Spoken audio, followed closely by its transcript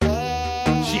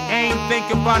She ain't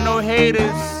thinking about no haters.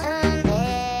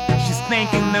 She's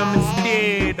thanking them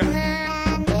instead.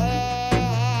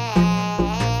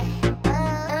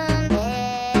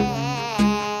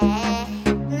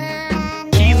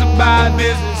 She's about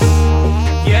business.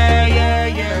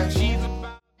 Yeah. She's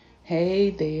about.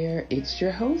 Hey there, it's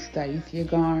your host, Daithia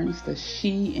Garnes, the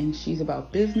She and She's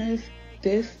About Business.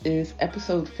 This is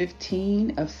episode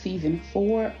 15 of season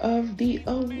 4 of the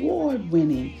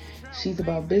award-winning She's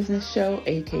About Business show,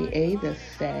 aka the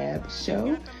SAB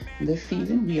show. This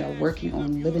season, we are working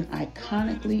on living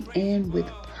iconically and with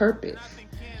purpose.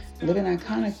 Living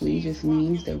iconically just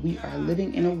means that we are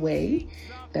living in a way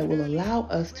that will allow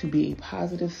us to be a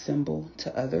positive symbol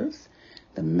to others.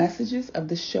 The messages of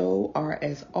the show are,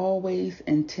 as always,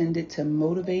 intended to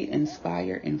motivate,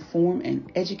 inspire, inform,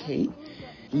 and educate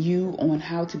you on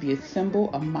how to be a symbol,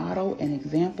 a model, an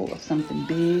example of something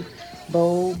big,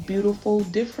 bold, beautiful,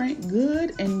 different,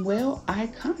 good, and well,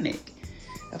 iconic.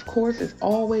 Of course, as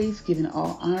always, giving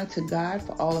all honor to God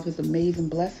for all of his amazing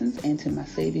blessings and to my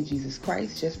Savior, Jesus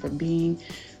Christ, just for being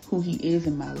who he is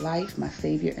in my life, my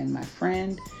Savior and my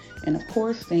friend. And of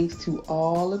course, thanks to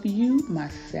all of you, my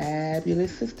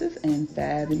fabulous sisters and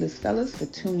fabulous fellas, for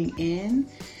tuning in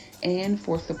and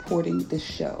for supporting the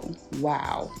show.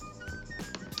 Wow.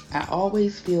 I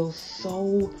always feel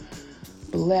so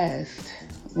blessed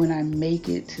when I make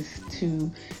it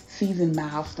to season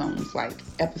milestones like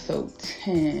episode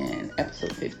 10,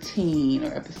 episode 15,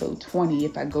 or episode 20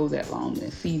 if I go that long in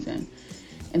a season.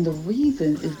 And the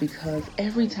reason is because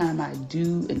every time I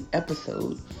do an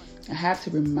episode, I have to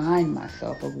remind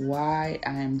myself of why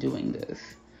I am doing this.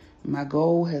 My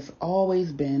goal has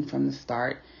always been from the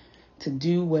start to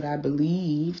do what I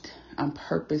believed on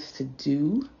purpose to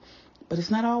do, but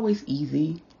it's not always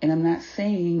easy. And I'm not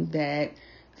saying that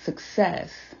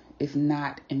success is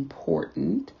not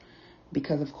important,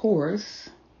 because of course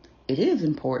it is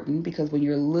important, because when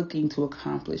you're looking to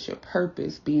accomplish your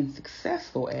purpose, being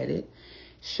successful at it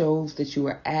shows that you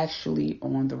are actually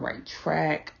on the right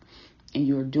track and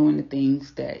you're doing the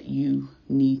things that you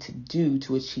need to do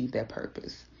to achieve that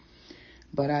purpose.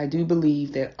 But I do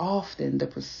believe that often the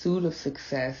pursuit of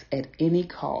success at any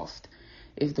cost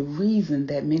is the reason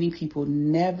that many people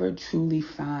never truly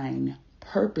find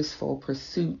purposeful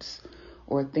pursuits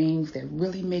or things that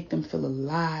really make them feel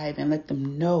alive and let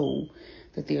them know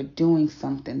that they're doing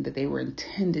something that they were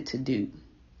intended to do.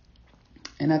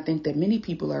 And I think that many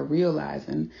people are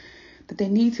realizing that they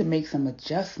need to make some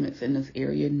adjustments in this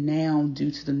area now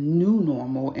due to the new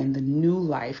normal and the new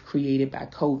life created by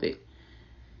COVID.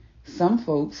 Some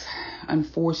folks,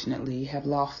 unfortunately, have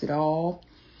lost it all.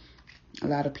 A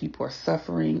lot of people are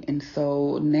suffering. And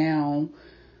so now,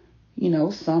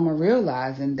 some are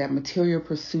realizing that material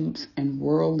pursuits and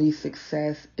worldly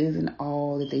success isn't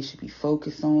all that they should be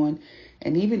focused on.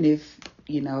 And even if,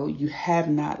 you have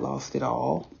not lost it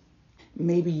all,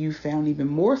 maybe you found even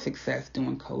more success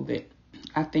during COVID.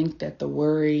 I think that the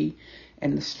worry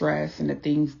and the stress and the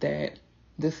things that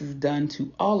this has done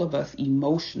to all of us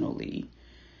emotionally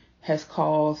has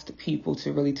caused people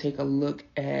to really take a look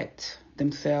at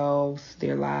themselves,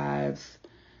 their lives,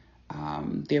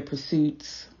 their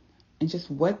pursuits, and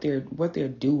just what they're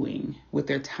doing with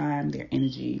their time, their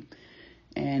energy.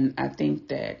 And I think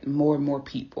that more and more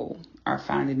people are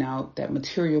finding out that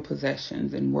material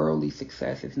possessions and worldly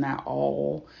success is not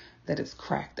all that it's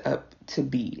cracked up to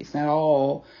be. It's not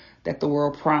all that the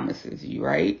world promises you,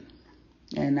 right?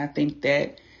 And I think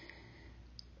that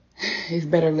it's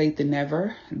better late than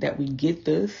never that we get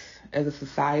this as a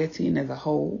society and as a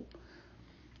whole.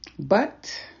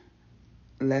 But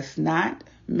let's not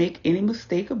make any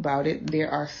mistake about it. There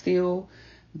are still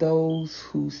those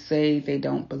who say they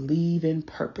don't believe in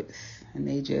purpose and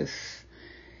they just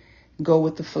go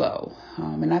with the flow.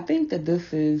 And I think that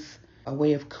this is a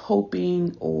way of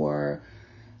coping or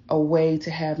a way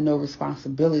to have no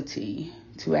responsibility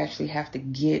to actually have to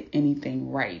get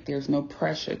anything right. There's no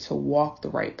pressure to walk the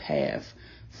right path,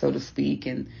 so to speak,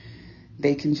 and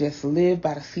they can just live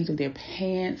by the seat of their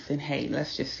pants and, hey,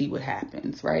 let's just see what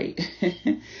happens, right?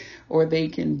 Or they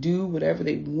can do whatever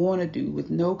they want to do with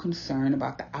no concern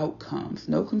about the outcomes,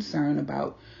 no concern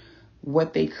about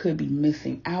what they could be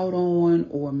missing out on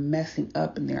or messing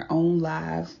up in their own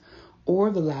lives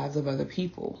or the lives of other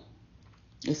people.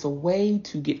 It's a way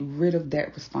to get rid of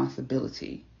that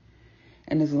responsibility.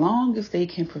 And as long as they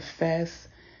can profess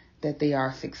that they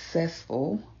are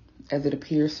successful, as it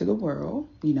appears to the world,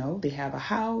 they have a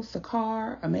house, a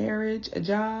car, a marriage, a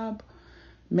job,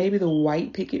 maybe the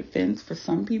white picket fence for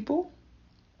some people,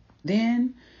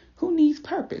 then who needs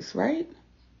purpose, right?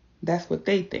 That's what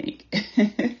they think.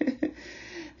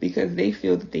 because they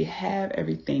feel that they have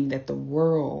everything that the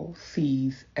world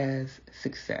sees as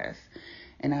success.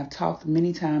 And I've talked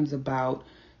many times about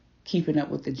keeping up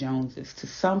with the Joneses. To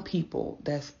some people,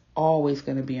 that's always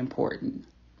going to be important.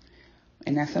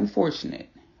 And that's unfortunate.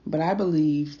 But I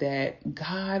believe that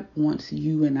God wants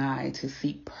you and I to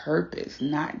seek purpose,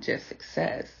 not just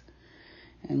success.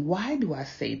 And why do I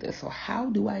say this, or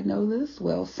how do I know this?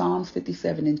 Well, Psalms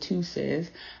 57:2 says,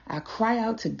 I cry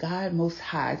out to God Most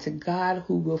High, to God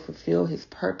who will fulfill his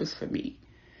purpose for me.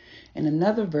 And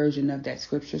another version of that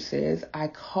scripture says, I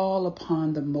call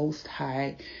upon the Most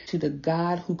High, to the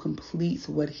God who completes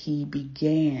what he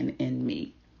began in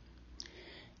me.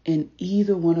 In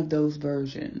either one of those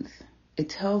versions, it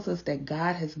tells us that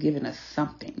God has given us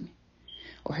something,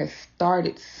 or has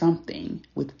started something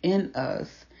within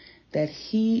us that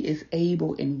he is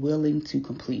able and willing to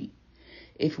complete.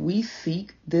 If we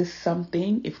seek this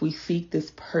something, if we seek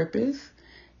this purpose,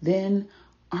 then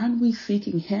aren't we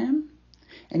seeking him?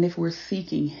 And if we're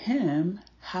seeking him,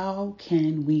 how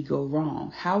can we go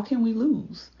wrong? How can we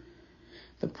lose?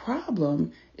 The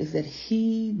problem is that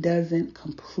he doesn't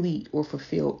complete or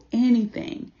fulfill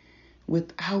anything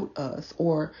without us,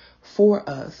 or for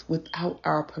us, without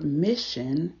our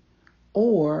permission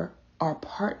or our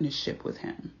partnership with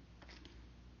him.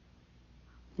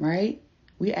 Right?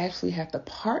 We actually have to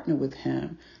partner with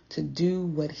him to do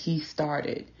what he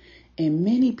started. And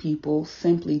many people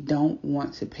simply don't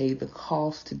want to pay the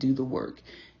cost to do the work.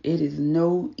 It is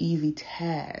no easy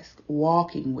task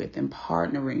walking with and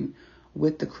partnering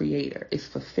with the Creator. It's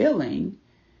fulfilling,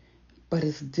 but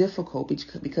it's difficult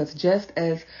because just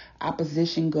as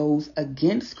opposition goes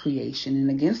against creation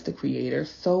and against the Creator,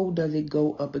 so does it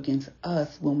go up against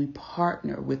us when we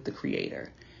partner with the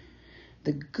Creator.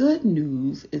 The good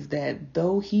news is that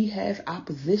though he has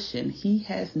opposition, he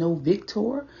has no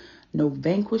victor, no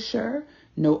vanquisher,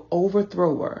 no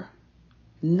overthrower.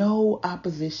 No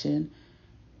opposition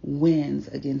wins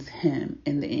against him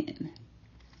in the end.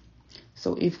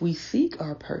 So if we seek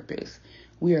our purpose,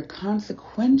 we are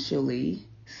consequentially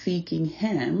seeking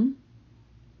him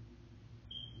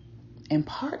and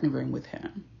partnering with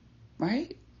him,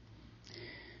 right?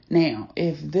 Now,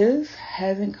 if this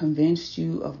hasn't convinced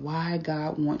you of why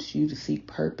God wants you to seek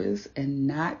purpose and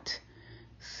not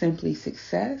simply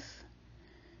success,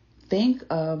 think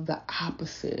of the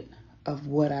opposite of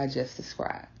what I just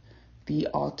described. The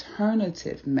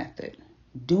alternative method,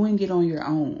 doing it on your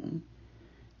own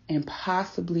and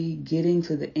possibly getting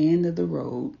to the end of the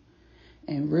road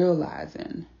and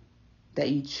realizing that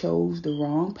you chose the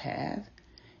wrong path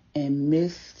and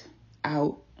missed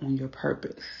out on your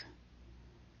purpose.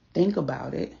 Think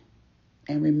about it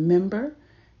and remember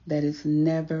that it's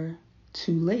never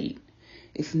too late.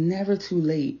 It's never too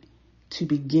late to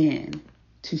begin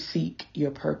to seek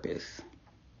your purpose.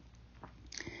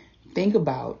 Think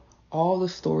about all the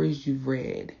stories you've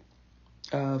read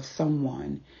of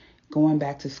someone going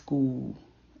back to school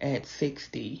at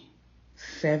 60,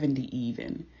 70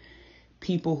 even.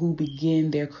 People who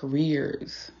begin their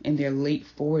careers in their late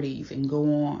 40s and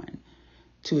go on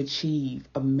to achieve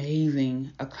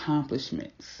amazing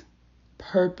accomplishments,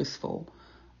 purposeful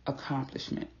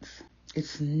accomplishments.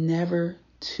 It's never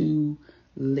too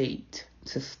late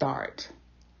to start.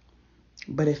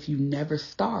 But if you never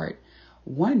start,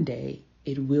 one day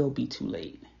it will be too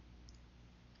late.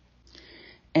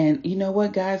 And you know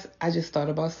what, guys? I just thought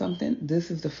about something.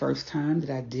 This is the first time that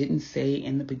I didn't say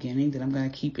in the beginning that I'm going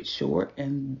to keep it short,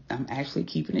 and I'm actually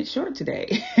keeping it short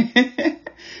today.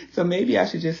 So maybe I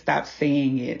should just stop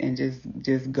saying it and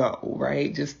just go,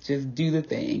 right? Just do the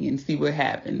thing and see what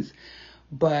happens.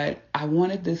 But I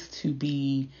wanted this to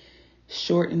be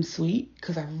short and sweet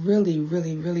because I really,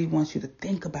 really, really want you to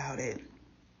think about it.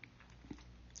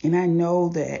 And I know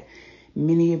that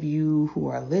many of you who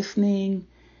are listening,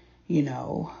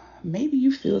 maybe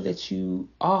you feel that you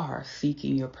are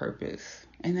seeking your purpose,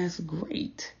 and that's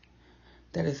great.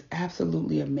 That is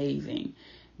absolutely amazing.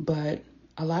 But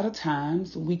a lot of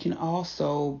times we can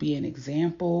also be an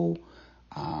example,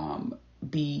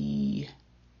 be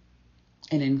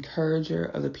an encourager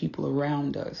of the people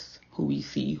around us who we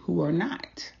see who are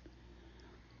not,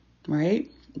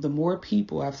 right? The more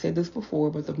people, I've said this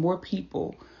before, but the more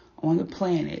people on the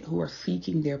planet who are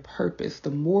seeking their purpose, the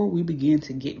more we begin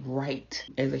to get right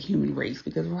as a human race.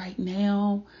 Because right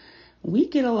now, we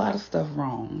get a lot of stuff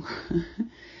wrong.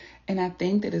 And I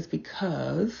think that it's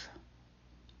because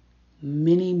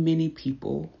many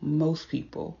people, most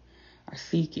people, are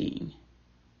seeking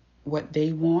what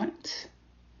they want,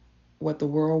 what the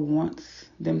world wants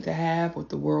them to have, what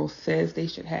the world says they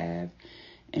should have,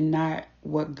 and not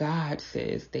what God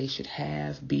says they should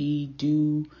have, be,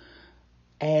 do,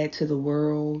 add to the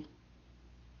world,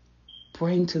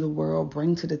 bring to the world,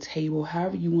 bring to the table,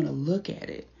 however you want to look at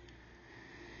it.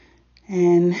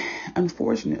 And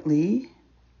unfortunately,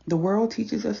 the world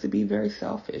teaches us to be very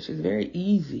selfish. It's very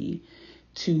easy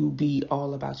to be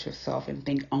all about yourself and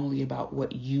think only about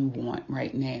what you want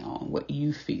right now, what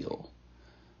you feel.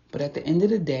 But at the end of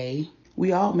the day,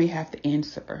 we all may have to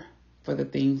answer for the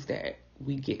things that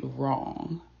we get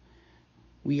wrong.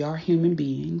 We are human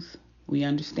beings. We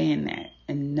understand that.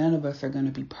 And none of us are going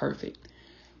to be perfect.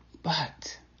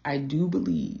 But I do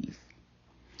believe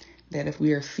that if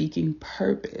we are seeking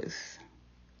purpose,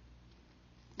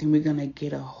 then we're going to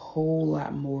get a whole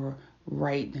lot more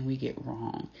right than we get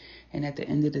wrong. And at the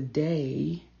end of the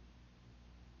day,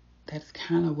 that's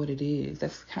kind of what it is.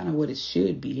 That's kind of what it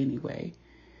should be anyway.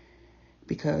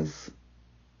 Because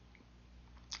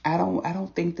I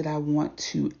don't think that I want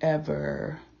to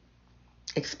ever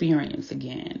experience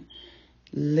again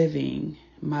living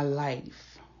my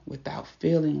life without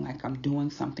feeling like I'm doing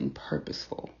something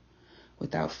purposeful,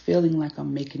 without feeling like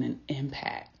I'm making an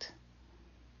impact.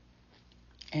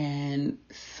 And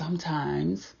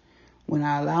sometimes when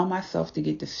I allow myself to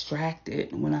get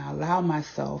distracted, when I allow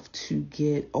myself to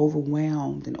get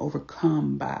overwhelmed and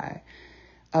overcome by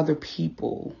other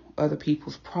people, other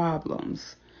people's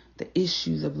problems, the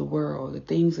issues of the world, the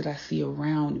things that I see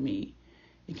around me,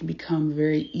 it can become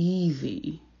very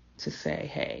easy to say,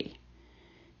 hey,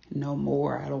 no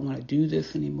more. I don't want to do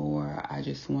this anymore. I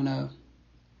just want to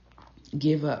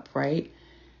give up, right?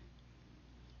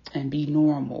 And be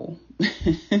normal.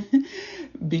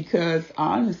 Because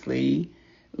honestly,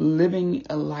 living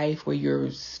a life where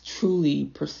you're truly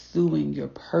pursuing your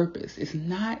purpose is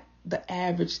not the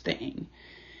average thing.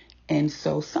 And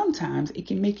so sometimes it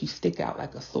can make you stick out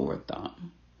like a sore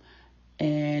thumb.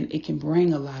 And it can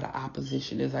bring a lot of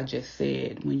opposition. As I just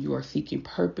said, when you are seeking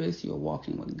purpose, you're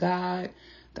walking with God,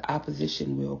 the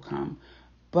opposition will come.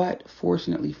 But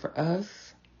fortunately for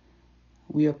us,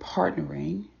 we are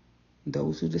partnering.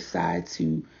 Those who decide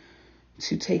to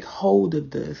take hold of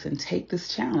this and take this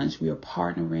challenge, we are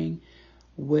partnering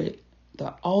with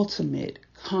the ultimate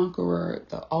conqueror,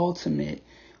 the ultimate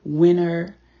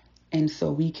winner, and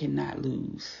so we cannot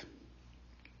lose.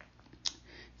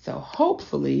 So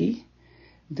hopefully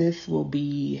this will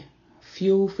be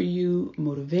fuel for you,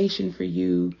 motivation for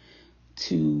you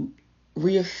to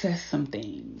reassess some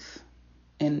things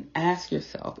and ask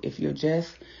yourself if you're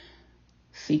just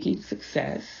seeking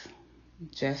success,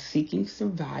 just seeking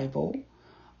survival,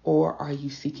 or are you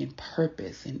seeking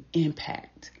purpose and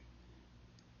impact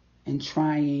and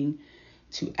trying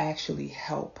to actually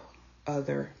help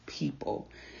other people?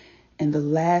 And the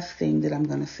last thing that I'm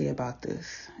going to say about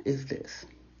this is this.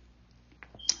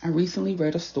 I recently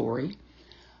read a story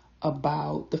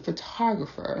about the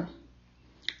photographer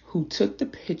who took the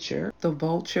picture, the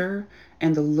vulture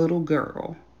and the little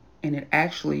girl, and it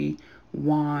actually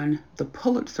won the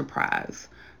Pulitzer Prize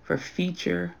for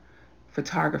Feature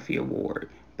Photography Award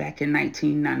back in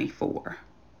 1994.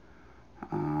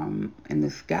 And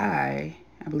this guy,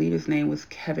 I believe his name was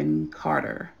Kevin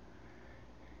Carter,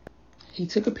 he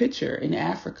took a picture in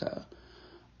Africa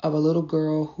of a little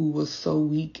girl who was so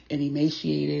weak and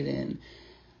emaciated and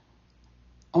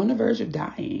on the verge of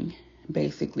dying,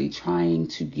 basically trying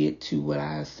to get to what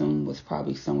I assume was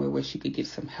probably somewhere where she could get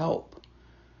some help.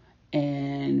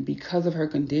 And because of her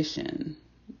condition,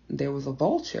 there was a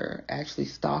vulture actually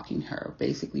stalking her,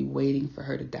 basically waiting for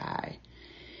her to die.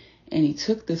 And he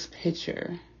took this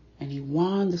picture and he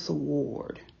won this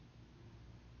award,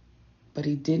 but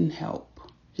he didn't help.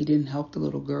 He didn't help the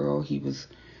little girl. He was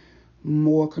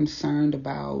more concerned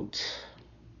about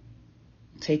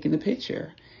taking the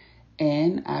picture.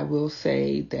 And I will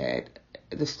say that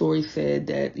the story said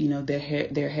that,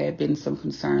 there had been some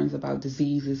concerns about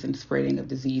diseases and spreading of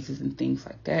diseases and things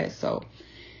like that. So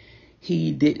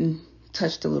he didn't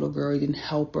touch the little girl. He didn't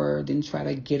help her, didn't try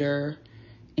to get her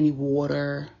any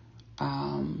water.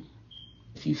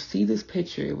 If you see this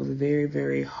picture, it was very,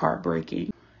 very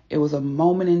heartbreaking. It was a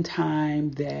moment in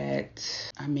time that,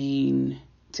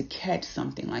 to catch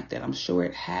something like that, I'm sure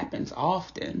it happens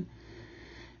often,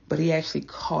 but he actually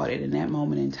caught it in that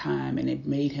moment in time, and it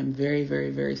made him very,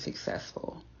 very, very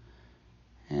successful.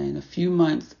 And a few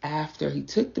months after he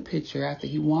took the picture, after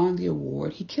he won the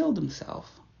award, he killed himself.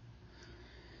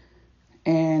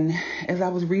 And as I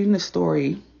was reading the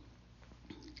story,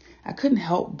 I couldn't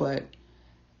help but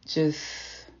just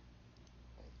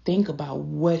think about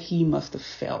what he must have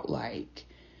felt like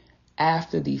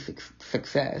after the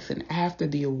success and after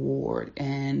the award,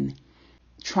 and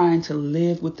trying to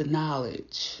live with the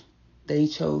knowledge that he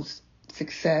chose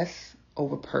success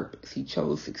over purpose. He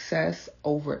chose success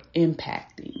over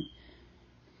impacting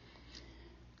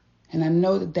And I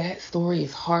know that story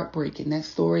is heartbreaking. That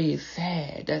story is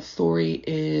sad. That story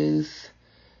is,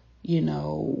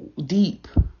 deep.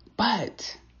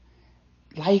 But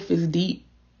life is deep,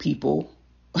 people.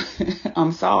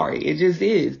 I'm sorry. It just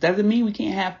is. Doesn't mean we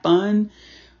can't have fun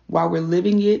while we're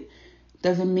living it.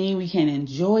 Doesn't mean we can't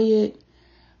enjoy it.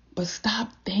 But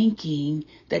stop thinking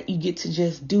that you get to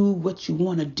just do what you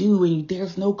want to do and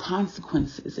there's no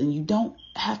consequences and you don't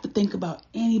have to think about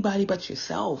anybody but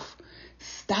yourself.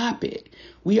 Stop it.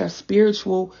 We are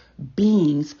spiritual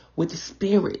beings with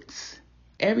spirits.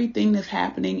 Everything that's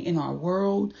happening in our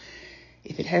world,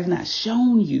 if it has not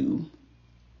shown you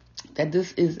that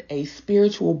this is a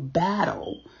spiritual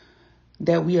battle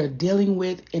that we are dealing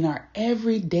with in our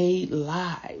everyday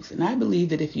lives. And I believe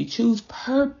that if you choose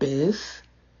purpose,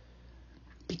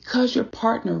 because you're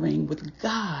partnering with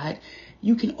God,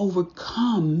 you can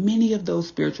overcome many of those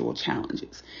spiritual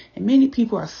challenges. And many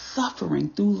people are suffering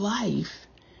through life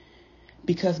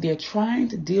because they're trying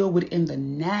to deal with in the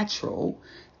natural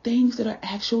things that are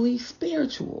actually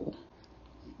spiritual.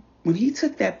 When he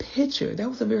took that picture, that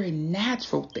was a very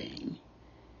natural thing.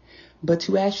 But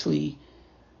to actually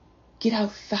get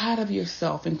outside of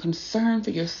yourself and concern for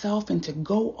yourself and to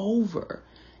go over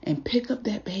and pick up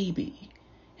that baby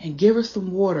and give her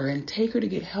some water and take her to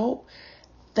get help,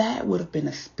 that would have been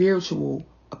a spiritual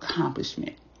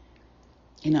accomplishment.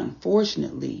 And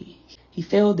unfortunately, he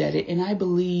failed at it. And I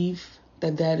believe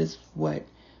that that is what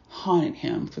haunted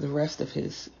him for the rest of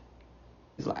his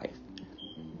life.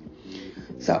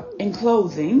 So in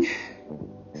closing,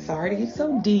 sorry to get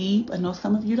so deep. I know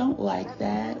some of you don't like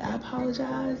that. I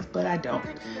apologize, but I don't.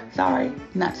 Sorry,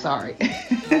 not sorry.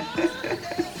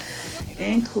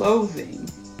 In closing,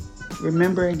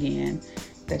 remember again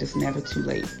that it's never too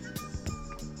late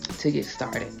to get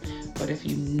started. But if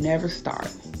you never start,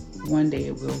 one day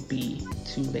it will be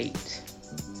too late.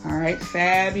 All right,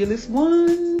 fabulous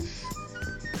ones.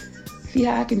 See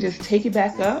how I can just take it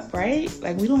back up, right?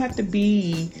 Like we don't have to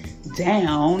be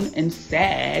down and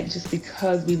sad just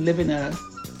because we live in a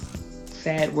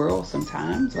sad world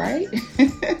sometimes, right?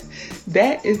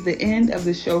 That is the end of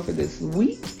the show for this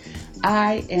week.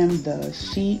 I am the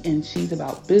She and She's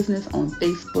About Business on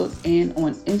Facebook and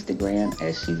on Instagram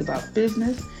as She's About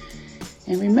Business.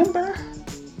 And remember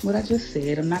what I just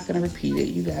said. I'm not going to repeat it.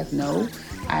 You guys know.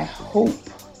 I hope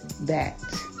that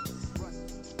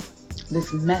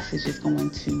this message is going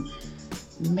to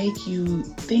make you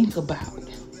think about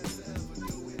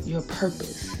your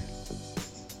purpose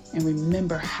and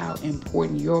remember how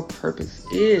important your purpose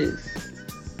is.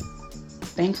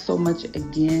 Thanks so much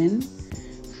again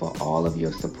for all of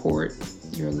your support,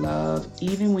 your love.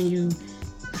 Even when you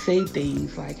say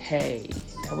things like, hey,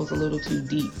 that was a little too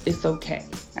deep, it's okay.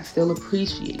 I still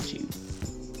appreciate you.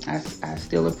 I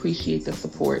still appreciate the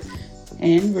support.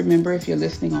 And remember, if you're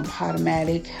listening on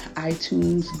Podomatic,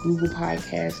 iTunes, Google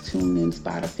Podcasts, TuneIn,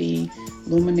 Spotify,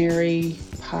 Luminary,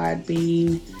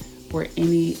 Podbean, or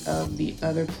any of the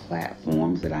other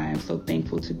platforms that I am so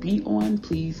thankful to be on,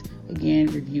 please, again,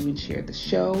 review and share the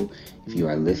show. If you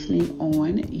are listening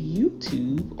on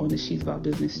YouTube on the She's About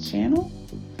Business channel,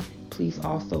 please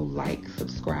also like,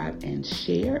 subscribe, and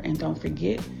share. And don't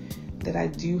forget that I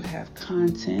do have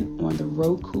content on the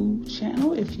Roku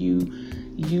channel. If you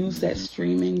use that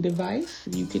streaming device,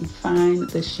 you can find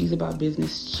the She's About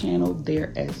Business channel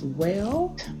there as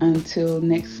well. Until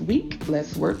next week,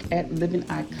 let's work at living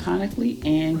iconically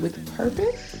and with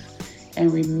purpose.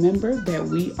 And remember that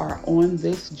we are on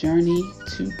this journey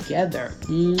together.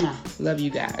 Mwah. Love you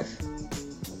guys.